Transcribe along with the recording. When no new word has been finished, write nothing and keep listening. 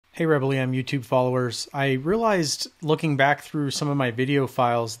Hey Rebel EM YouTube followers, I realized looking back through some of my video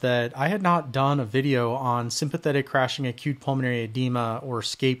files that I had not done a video on sympathetic crashing acute pulmonary edema, or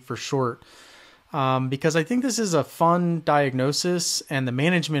SCAPE for short, because I think this is a fun diagnosis and the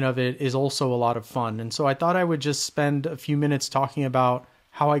management of it is also a lot of fun. And so I thought I would just spend a few minutes talking about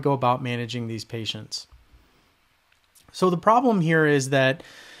how I go about managing these patients. So the problem here is that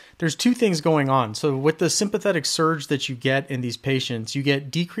there's two things going on. So with the sympathetic surge that you get in these patients, you get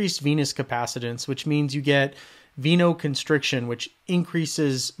decreased venous capacitance, which means you get venoconstriction, which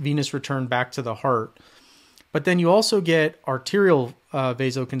increases venous return back to the heart. But then you also get arterial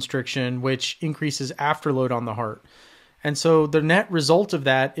vasoconstriction, which increases afterload on the heart. And so the net result of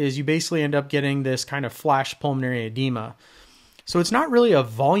that is you basically end up getting this kind of flash pulmonary edema. So it's not really a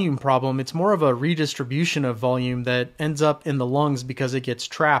volume problem, it's more of a redistribution of volume that ends up in the lungs because it gets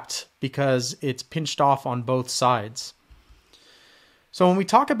trapped because it's pinched off on both sides. So when we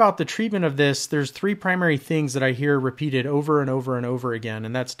talk about the treatment of this, there's three primary things that I hear repeated over and over and over again,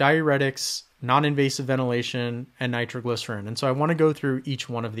 and that's diuretics, non-invasive ventilation, and nitroglycerin. And so I want to go through each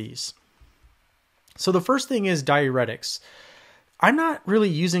one of these. So the first thing is diuretics. I'm not really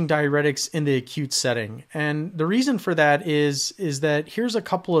using diuretics in the acute setting. And the reason for that is that here's a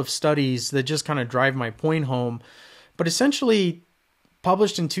couple of studies that just kind of drive my point home, but essentially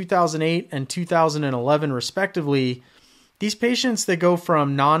published in 2008 and 2011 respectively, these patients that go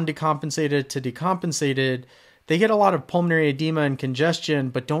from non-decompensated to decompensated, they get a lot of pulmonary edema and congestion,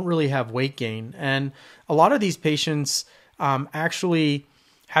 but don't really have weight gain. And a lot of these patients actually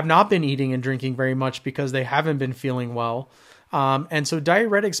have not been eating and drinking very much because they haven't been feeling well. And so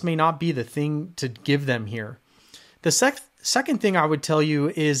diuretics may not be the thing to give them here. The second thing I would tell you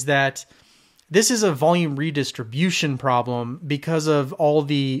is that this is a volume redistribution problem because of all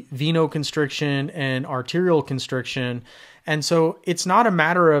the venoconstriction and arterial constriction. And so it's not a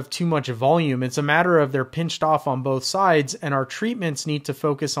matter of too much volume. It's a matter of they're pinched off on both sides, and our treatments need to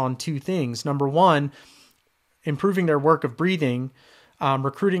focus on two things. Number one, improving their work of breathing,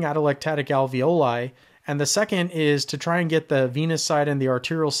 recruiting atelectatic alveoli. And the second is to try and get the venous side and the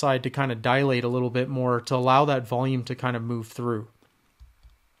arterial side to kind of dilate a little bit more to allow that volume to kind of move through.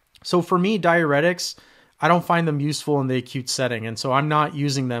 So for me, diuretics, I don't find them useful in the acute setting, and so I'm not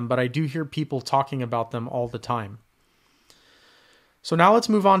using them, but I do hear people talking about them all the time. So now let's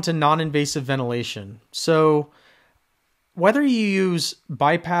move on to non-invasive ventilation. So whether you use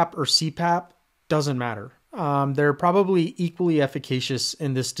BiPAP or CPAP doesn't matter. They're probably equally efficacious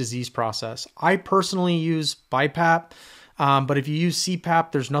in this disease process. I personally use BiPAP, but if you use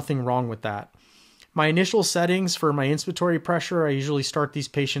CPAP, there's nothing wrong with that. My initial settings for my inspiratory pressure, I usually start these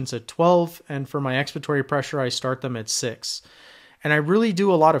patients at 12, and for my expiratory pressure, I start them at 6. And I really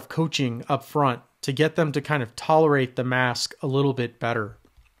do a lot of coaching up front to get them to kind of tolerate the mask a little bit better.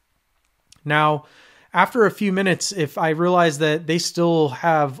 Now, after a few minutes, if I realize that they still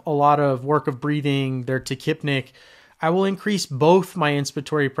have a lot of work of breathing, they're tachypnic, I will increase both my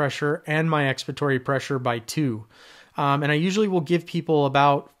inspiratory pressure and my expiratory pressure by 2. And I usually will give people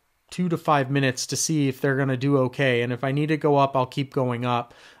about 2 to 5 minutes to see if they're going to do okay. And if I need to go up, I'll keep going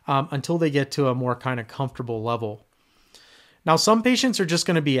up until they get to a more kind of comfortable level. Now, some patients are just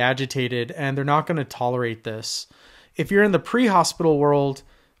going to be agitated and they're not going to tolerate this. If you're in the pre-hospital world,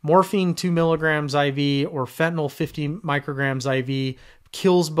 morphine 2 milligrams IV or fentanyl 50 micrograms IV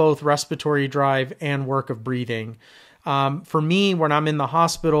kills both respiratory drive and work of breathing. For me, when I'm in the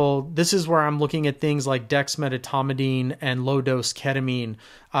hospital, this is where I'm looking at things like dexmedetomidine and low-dose ketamine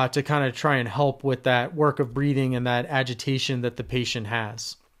to kind of try and help with that work of breathing and that agitation that the patient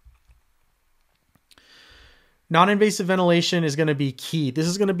has. Non-invasive ventilation is going to be key. This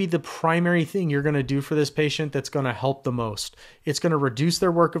is going to be the primary thing you're going to do for this patient that's going to help the most. It's going to reduce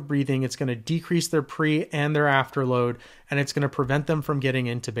their work of breathing, it's going to decrease their pre and their afterload, and it's going to prevent them from getting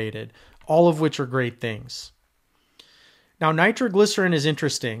intubated, all of which are great things. Now, nitroglycerin is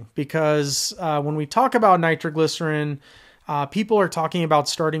interesting because when we talk about nitroglycerin, people are talking about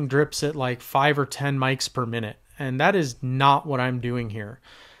starting drips at like 5 or 10 mics per minute, and that is not what I'm doing here.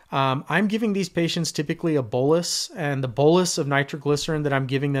 I'm giving these patients typically a bolus, and the bolus of nitroglycerin that I'm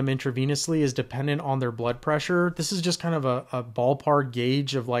giving them intravenously is dependent on their blood pressure. This is just kind of a ballpark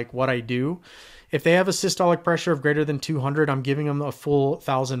gauge of like what I do. If they have a systolic pressure of greater than 200, I'm giving them a full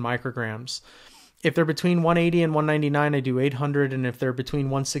 1,000 micrograms. If they're between 180 and 199, I do 800, and if they're between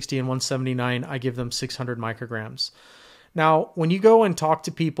 160 and 179, I give them 600 micrograms. Now, when you go and talk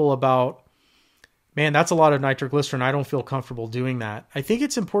to people about, man, that's a lot of nitroglycerin, I don't feel comfortable doing that, I think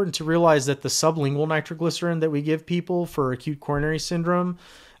it's important to realize that the sublingual nitroglycerin that we give people for acute coronary syndrome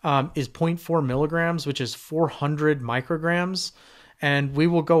is 0.4 milligrams, which is 400 micrograms. and we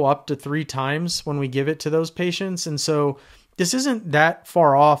will go up to 3 times when we give it to those patients. And so this isn't that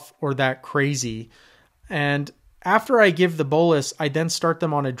far off or that crazy. And after I give the bolus, I then start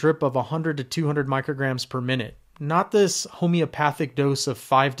them on a drip of 100 to 200 micrograms per minute, not this homeopathic dose of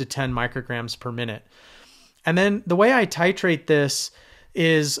 5 to 10 micrograms per minute. And then the way I titrate this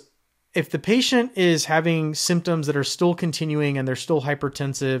is if the patient is having symptoms that are still continuing and they're still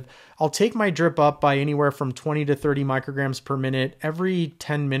hypertensive, I'll take my drip up by anywhere from 20 to 30 micrograms per minute every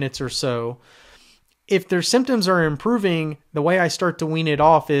 10 minutes or so. If their symptoms are improving, the way I start to wean it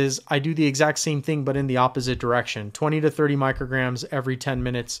off is I do the exact same thing, but in the opposite direction, 20 to 30 micrograms every 10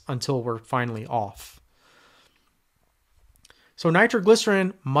 minutes until we're finally off. So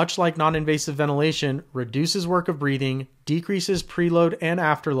nitroglycerin, much like non-invasive ventilation, reduces work of breathing, decreases preload and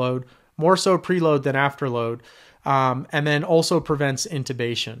afterload, more so preload than afterload, and then also prevents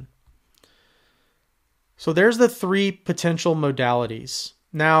intubation. So there's the 3 potential modalities.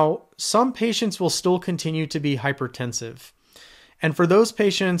 Now, some patients will still continue to be hypertensive. And for those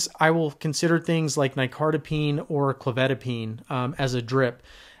patients, I will consider things like nicardipine or clovetapine as a drip.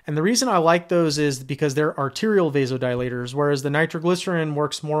 And the reason I like those is because they're arterial vasodilators, whereas the nitroglycerin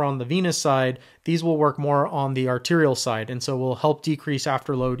works more on the venous side. These will work more on the arterial side, and so will help decrease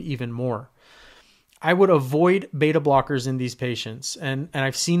afterload even more. I would avoid beta blockers in these patients, and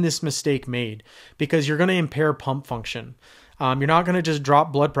I've seen this mistake made because you're going to impair pump function. You're not going to just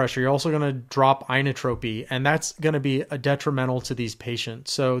drop blood pressure. You're also going to drop inotropy, and that's going to be detrimental to these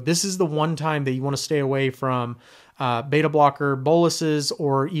patients. So this is the one time that you want to stay away from beta blocker boluses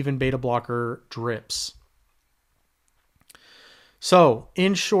or even beta blocker drips. So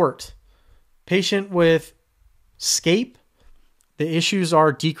in short, patient with SCAPE, the issues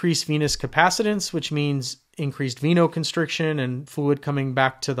are decreased venous capacitance, which means increased venoconstriction and fluid coming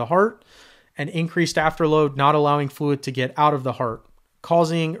back to the heart, and increased afterload, not allowing fluid to get out of the heart,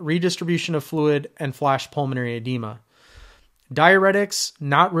 causing redistribution of fluid and flash pulmonary edema. Diuretics,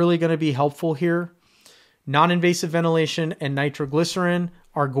 not really going to be helpful here. Non-invasive ventilation and nitroglycerin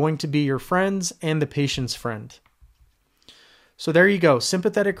are going to be your friends and the patient's friend. So there you go.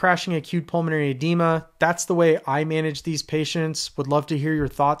 Sympathetic crashing acute pulmonary edema. That's the way I manage these patients. Would love to hear your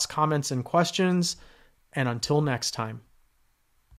thoughts, comments, and questions. And until next time.